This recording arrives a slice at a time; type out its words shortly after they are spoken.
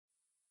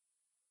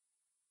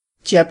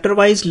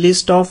chapter-wise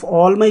list of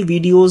all my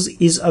videos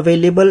is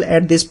available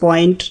at this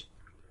point.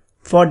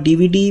 For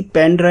DVD,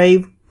 pen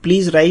drive,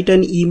 please write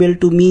an email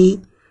to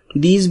me.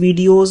 These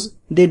videos,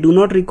 they do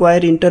not require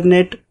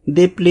internet,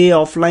 they play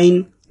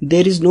offline,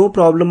 there is no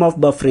problem of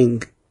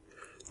buffering.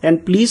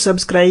 And please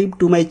subscribe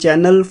to my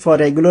channel for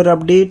regular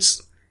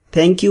updates.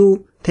 Thank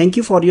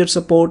you for your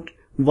support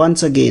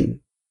once again.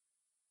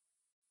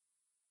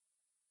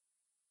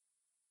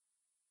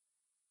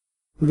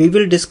 We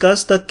will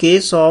discuss the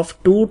case of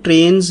two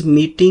trains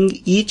meeting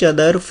each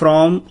other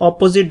from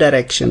opposite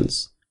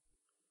directions.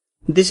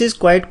 This is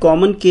quite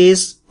common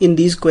case in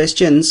these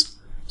questions.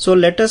 So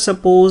let us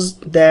suppose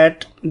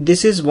that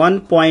this is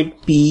one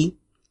point P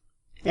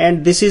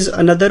and this is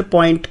another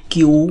point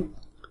Q,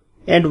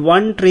 and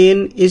one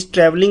train is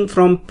traveling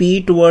from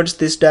P towards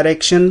this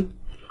direction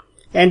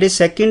and a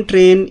second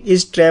train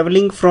is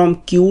traveling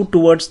from Q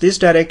towards this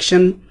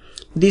direction.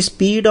 The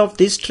speed of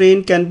this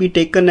train can be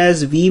taken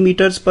as v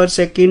meters per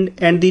second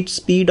and the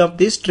speed of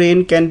this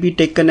train can be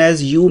taken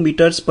as u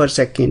meters per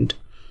second.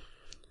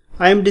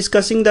 I am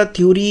discussing the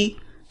theory,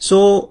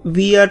 so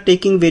we are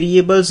taking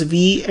variables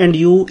v and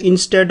u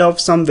instead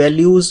of some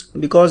values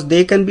because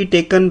they can be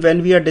taken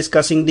when we are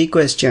discussing the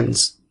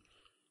questions.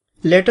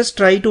 Let us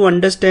try to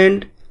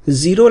understand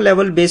zero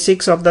level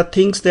basics of the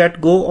things that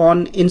go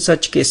on in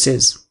such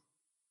cases.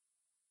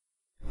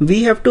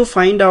 We have to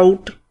find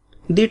out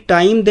the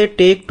time they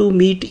take to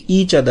meet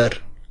each other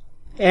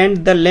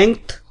and the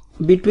length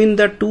between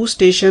the two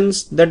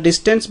stations. The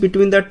distance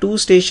between the two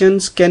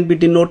stations can be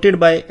denoted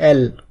by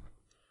L.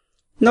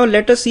 Now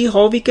let us see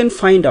how we can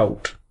find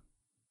out.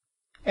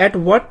 At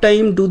what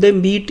time do they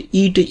meet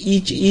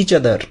each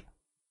other?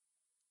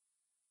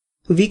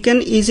 We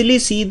can easily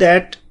see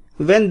that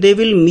when they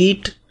will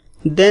meet,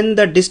 then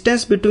the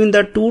distance between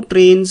the two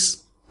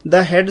trains,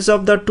 the heads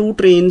of the two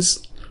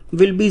trains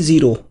will be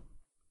 0.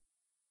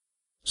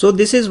 So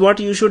this is what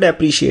you should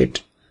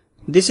appreciate.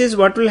 This is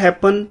what will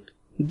happen.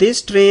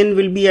 This train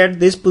will be at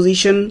this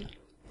position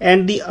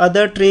and the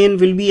other train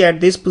will be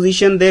at this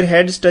position, their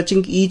heads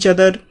touching each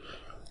other,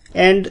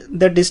 and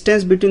the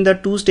distance between the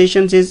two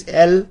stations is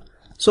L.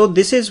 So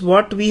this is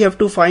what we have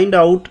to find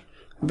out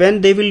when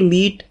they will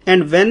meet,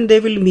 and when they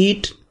will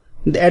meet,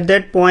 at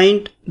that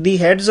point the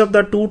heads of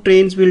the two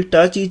trains will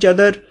touch each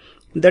other.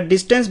 The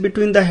distance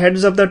between the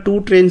heads of the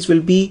two trains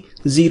will be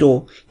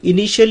 0.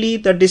 Initially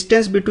the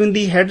distance between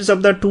the heads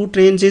of the two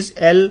trains is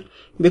L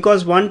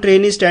because one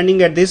train is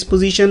standing at this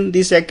position,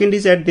 the second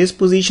is at this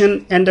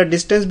position, and the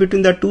distance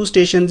between the two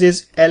stations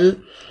is L.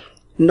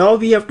 Now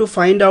we have to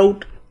find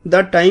out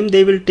the time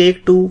they will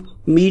take to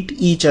meet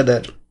each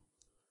other.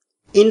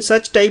 In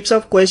such types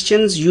of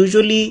questions,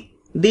 usually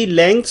the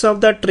lengths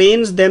of the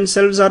trains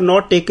themselves are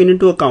not taken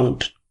into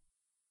account.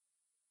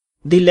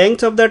 The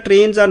lengths of the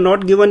trains are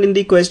not given in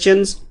the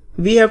questions.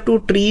 We have to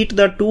treat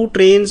the two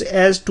trains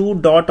as two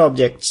dot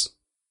objects.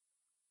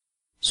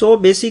 So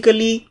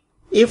basically,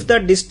 if the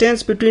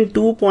distance between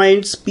 2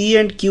 points P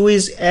and Q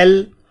is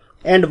L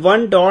and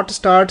one dot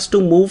starts to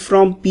move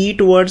from P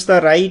towards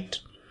the right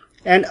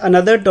and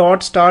another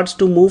dot starts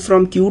to move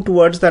from Q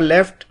towards the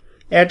left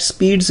at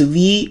speeds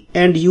v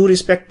and u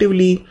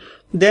respectively,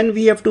 then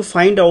we have to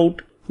find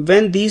out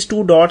when these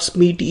two dots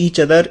meet each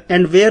other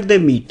and where they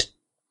meet.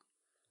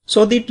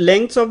 So the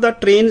lengths of the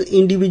trains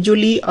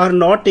individually are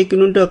not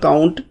taken into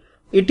account.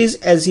 It is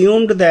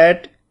assumed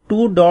that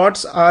two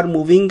dots are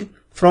moving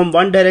from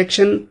one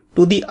direction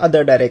to the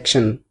other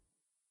direction.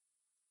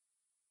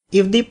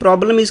 If the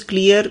problem is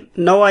clear,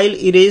 now I'll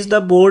erase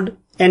the board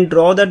and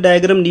draw the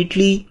diagram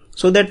neatly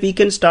so that we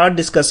can start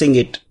discussing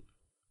it.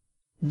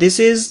 This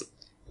is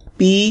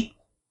P,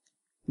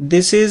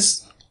 this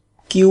is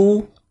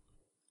Q,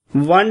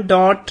 one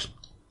dot,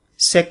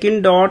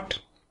 second dot.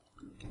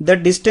 The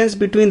distance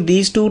between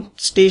these two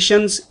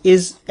stations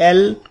is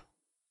L.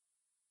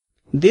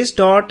 This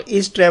dot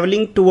is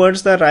traveling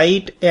towards the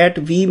right at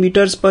v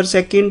meters per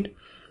second.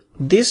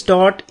 This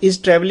dot is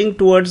traveling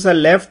towards the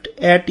left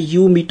at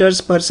u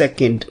meters per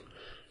second.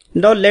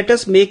 Now let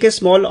us make a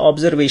small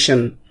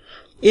observation.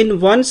 In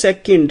 1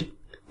 second,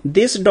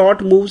 this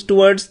dot moves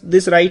towards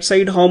this right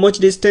side. How much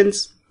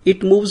distance?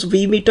 It moves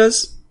v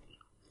meters.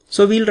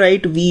 So we'll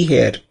write v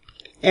here.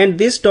 And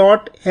this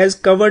dot has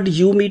covered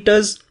u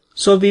meters.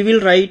 So we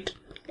will write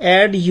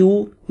add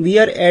u. We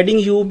are adding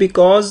u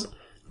because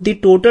the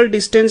total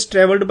distance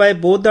traveled by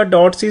both the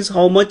dots is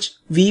how much?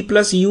 V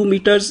plus u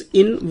meters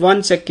in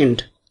 1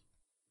 second.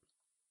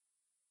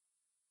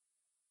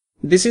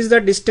 This is the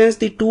distance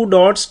the two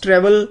dots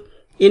travel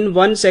in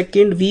 1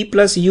 second, v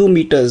plus u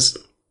meters.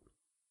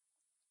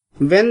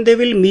 When they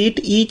will meet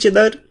each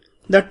other,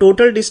 the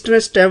total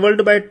distance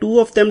traveled by two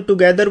of them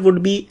together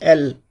would be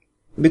L,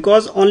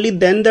 because only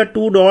then the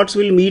two dots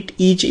will meet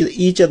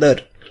each other.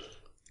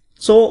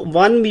 So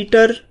 1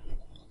 meter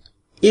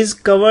is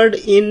covered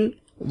in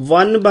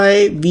 1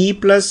 by v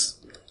plus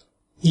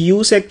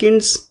u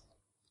seconds,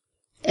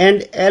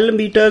 and L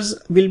meters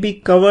will be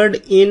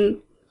covered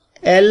in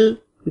L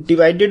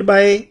divided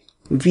by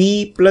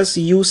v plus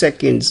u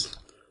seconds.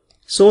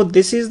 So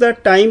this is the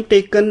time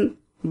taken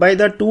by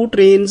the two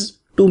trains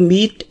to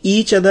meet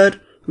each other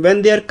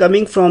when they are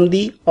coming from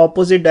the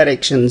opposite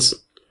directions.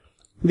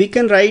 We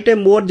can write a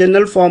more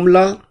general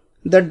formula: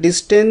 the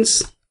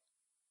distance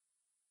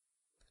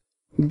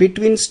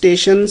between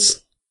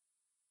stations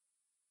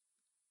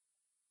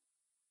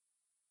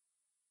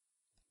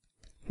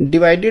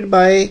divided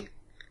by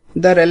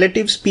the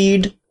relative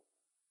speed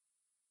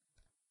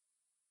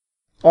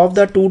of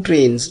the two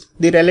trains.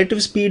 The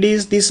relative speed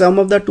is the sum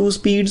of the two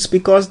speeds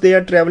because they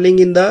are traveling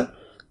in the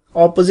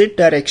opposite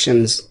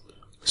directions.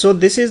 So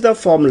this is the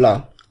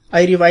formula.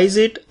 I revise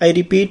it, I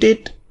repeat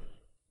it.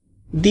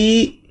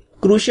 The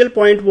crucial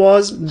point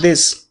was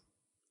this: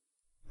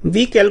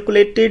 we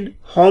calculated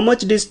how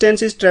much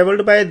distance is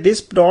traveled by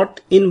this dot.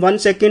 In 1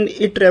 second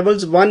it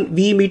travels 1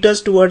 v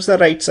meters towards the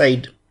right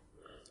side.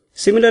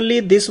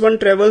 Similarly, this one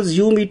travels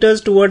u meters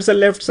towards the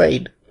left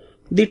side.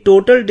 The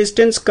total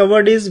distance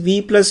covered is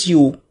v plus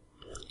u.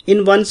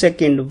 In 1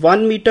 second,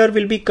 1 meter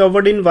will be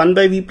covered in 1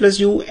 by v plus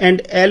u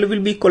and L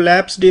will be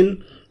collapsed in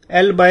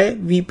L by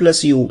v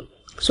plus u.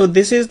 So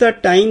this is the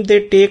time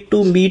they take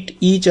to meet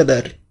each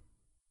other.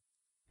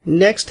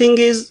 Next thing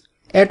is,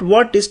 at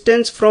what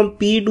distance from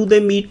P do they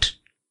meet?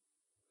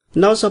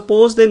 Now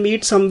suppose they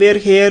meet somewhere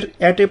here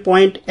at a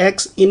point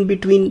X in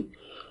between.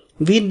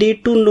 We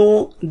need to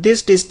know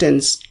this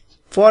distance.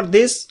 For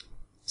this,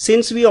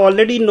 since we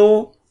already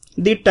know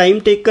the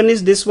time taken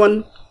is this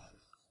one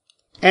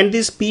and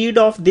the speed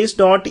of this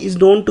dot is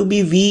known to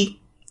be v,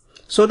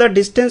 so the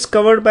distance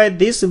covered by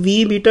this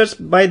v meters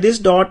by this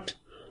dot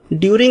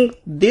during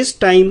this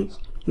time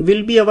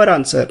will be our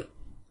answer.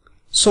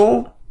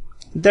 So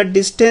the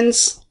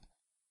distance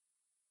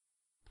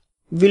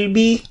will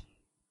be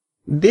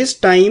this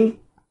time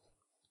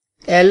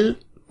L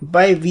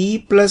by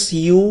v plus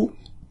u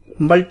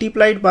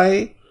multiplied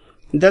by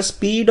the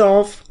speed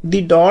of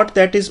the dot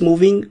that is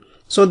moving.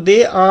 So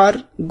they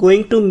are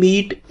going to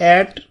meet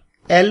at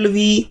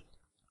LV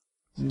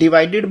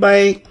divided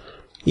by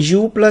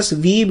u plus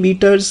v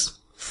meters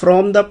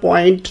from the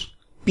point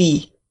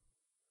P.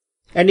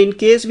 And in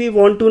case we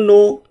want to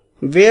know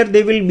where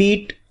they will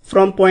meet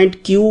from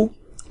point Q,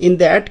 in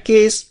that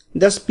case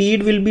the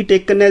speed will be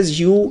taken as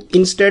u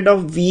instead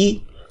of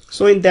v.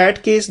 So in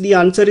that case the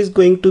answer is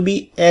going to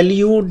be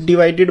Lu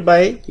divided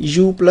by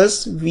u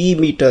plus v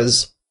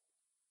meters.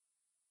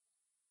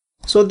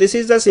 So this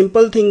is the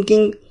simple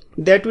thinking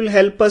that will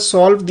help us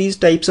solve these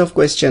types of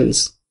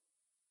questions.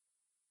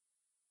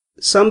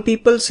 Some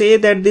people say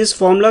that this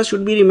formula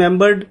should be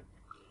remembered.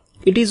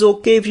 It is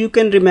okay if you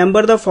can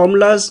remember the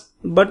formulas,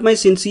 but my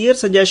sincere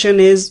suggestion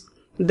is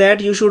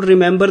that you should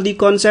remember the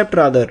concept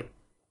rather.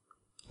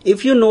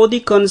 If you know the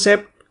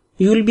concept,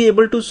 you will be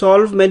able to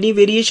solve many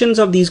variations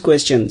of these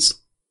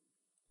questions.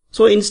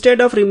 So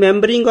instead of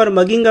remembering or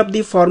mugging up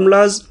the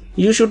formulas,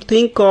 you should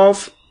think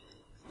of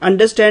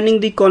understanding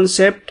the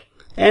concept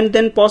and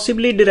then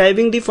possibly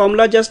deriving the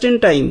formula just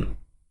in time.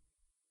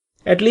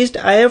 At least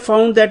I have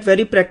found that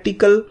very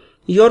practical.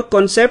 Your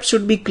concepts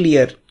should be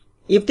clear.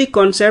 If the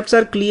concepts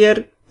are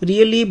clear,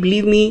 really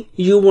believe me,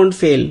 you won't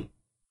fail.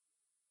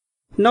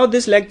 Now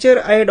this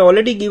lecture I had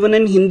already given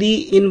in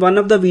Hindi in one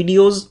of the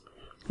videos.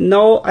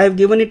 Now I have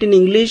given it in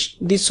English.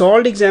 The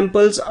solved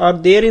examples are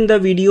there in the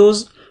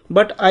videos,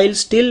 but I'll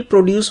still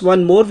produce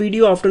one more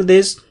video after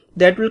this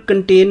that will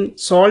contain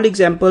solved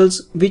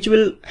examples which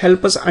will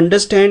help us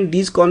understand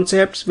these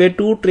concepts where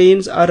two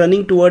trains are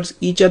running towards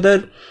each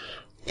other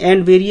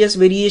and various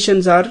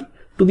variations are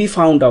to be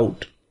found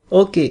out.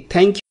 Okay,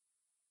 thank you.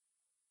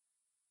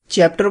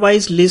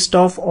 Chapter-wise list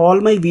of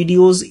all my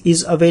videos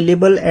is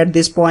available at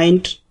this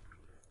point.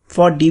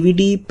 For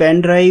DVD,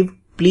 pen drive,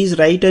 please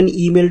write an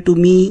email to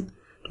me.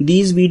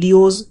 These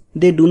videos,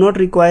 they do not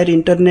require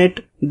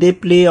internet, they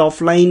play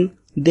offline,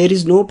 there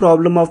is no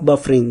problem of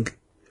buffering.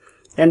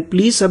 And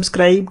please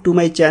subscribe to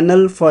my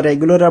channel for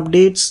regular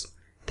updates.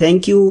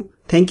 Thank you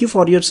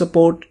for your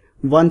support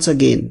once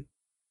again.